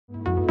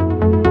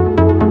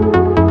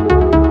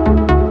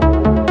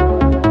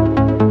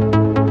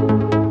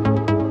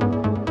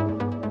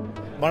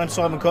name's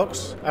Simon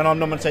Cox, and I'm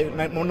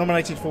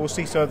nominated for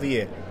CISO of the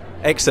Year.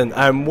 Excellent.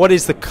 And what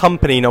is the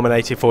company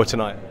nominated for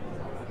tonight?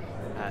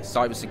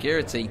 Cyber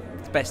security.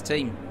 It's the best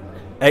team.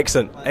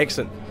 Excellent,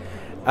 excellent.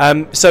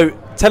 So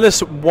tell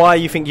us why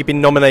you think you've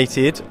been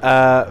nominated.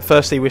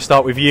 Firstly, we'll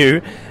start with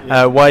you.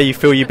 Why you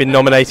feel you've been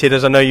nominated,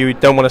 as I know you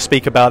don't want to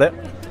speak about it.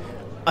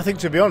 I think,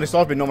 to be honest,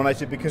 I've been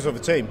nominated because of the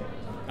team.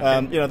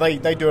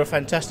 They do a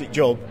fantastic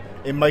job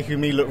in making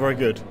me look very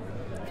good,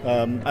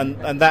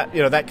 and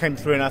that came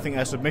through in, I think,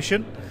 our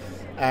submission.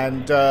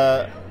 And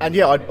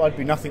yeah, I'd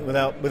be nothing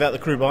without the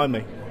crew behind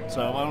me.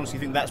 So I honestly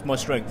think that's my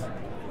strength.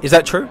 Is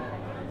that true?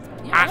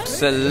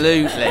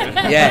 Absolutely,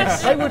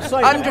 yes. I would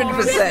say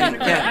 100%.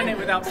 Yeah. And it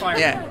without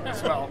Simon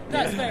as well.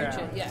 That's very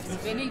true, yes.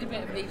 We need a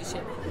bit of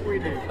leadership. We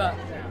do. But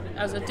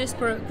as a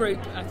disparate group,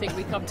 I think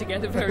we come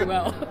together very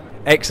well.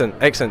 Excellent,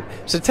 excellent.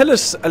 So tell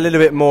us a little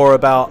bit more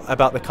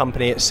about the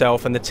company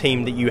itself and the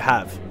team that you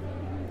have.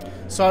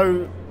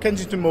 So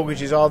Kensington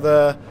Mortgages are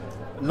the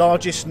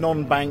largest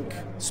non-bank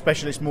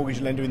specialist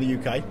mortgage lender in the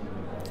UK.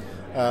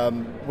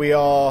 We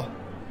are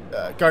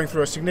going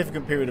through a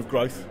significant period of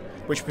growth,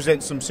 which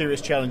presents some serious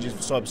challenges for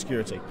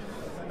cybersecurity.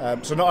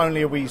 So not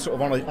only are we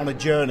sort of on a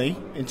journey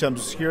in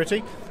terms of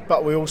security,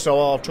 but we also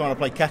are trying to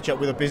play catch up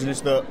with a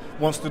business that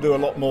wants to do a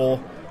lot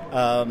more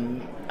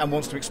and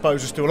wants to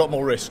expose us to a lot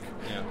more risk.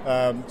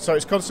 Yeah. So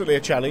it's constantly a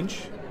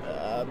challenge,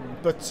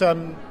 but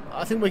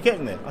I think we're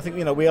getting there. I think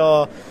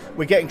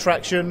we're getting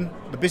traction.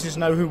 The business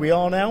know who we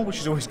are now, which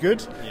is always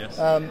good. Yes.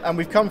 And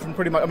we've come from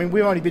pretty much. I mean,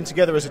 we've only been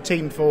together as a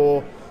team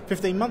for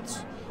 15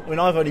 months. I mean,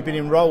 I've only been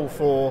in role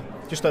for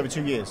just over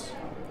 2 years.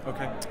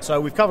 Okay.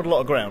 So we've covered a lot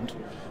of ground,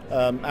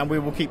 and we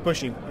will keep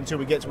pushing until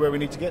we get to where we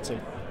need to get to.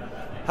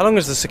 How long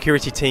has the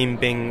security team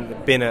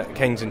been at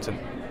Kensington?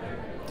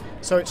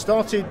 So it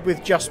started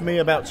with just me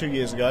about 2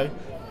 years ago,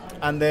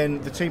 and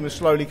then the team has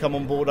slowly come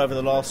on board over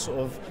the last sort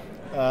of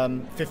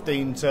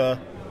 15 to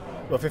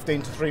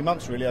 3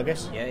 months, really, I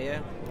guess. Yeah.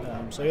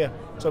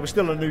 So we're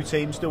still a new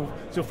team, still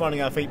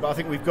finding our feet, but I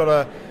think we've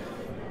got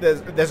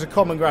there's a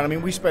common ground. I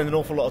mean, we spend an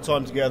awful lot of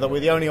time together.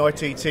 We're the only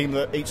IT team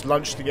that eats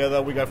lunch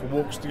together. We go for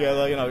walks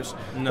together.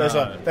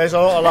 There's a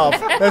lot of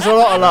love. There's a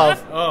lot of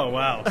love. Oh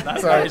wow,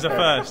 that is a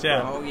first.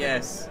 Yeah. Oh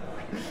yes.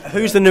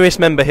 Who's the newest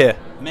member here?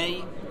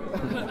 Me.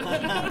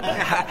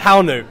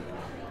 How new?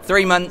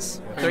 3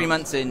 months. 3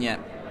 months in, yeah.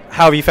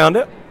 How have you found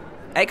it?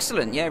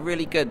 Excellent. Yeah,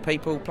 really good.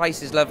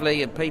 Place is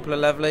lovely, and people are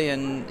lovely,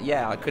 and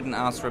yeah, I couldn't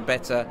ask for a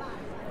better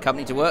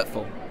company to work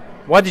for.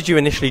 Why did you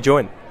initially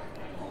join?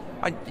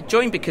 I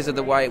joined because of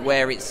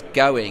where it's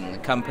going, the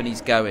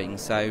company's going.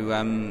 So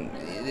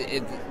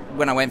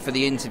when I went for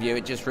the interview,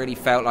 it just really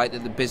felt like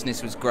that the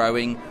business was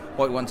growing.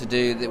 What we want to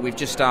do, that we've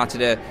just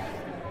started a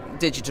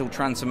digital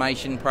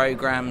transformation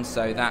program.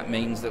 So that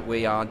means that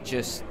we are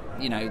just,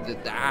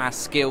 that our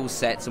skill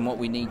sets and what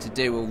we need to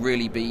do will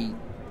really be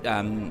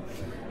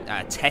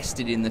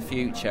tested in the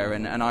future.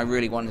 And I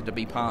really wanted to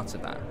be part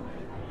of that.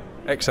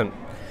 Excellent.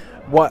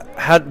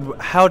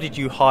 How did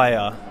you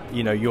hire,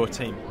 your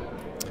team?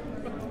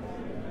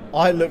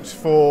 I looked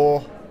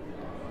for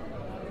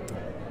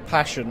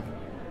passion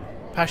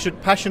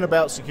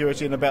about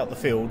security and about the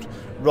field,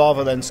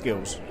 rather than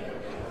skills.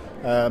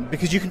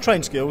 Because you can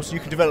train skills, you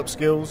can develop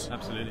skills.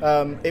 Absolutely.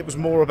 It was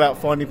more about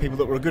finding people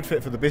that were a good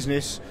fit for the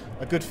business,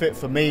 a good fit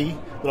for me,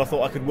 that I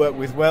thought I could work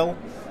with well,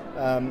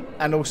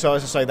 and also,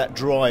 as I say, that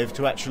drive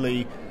to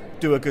actually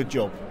do a good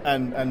job,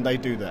 and they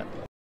do that.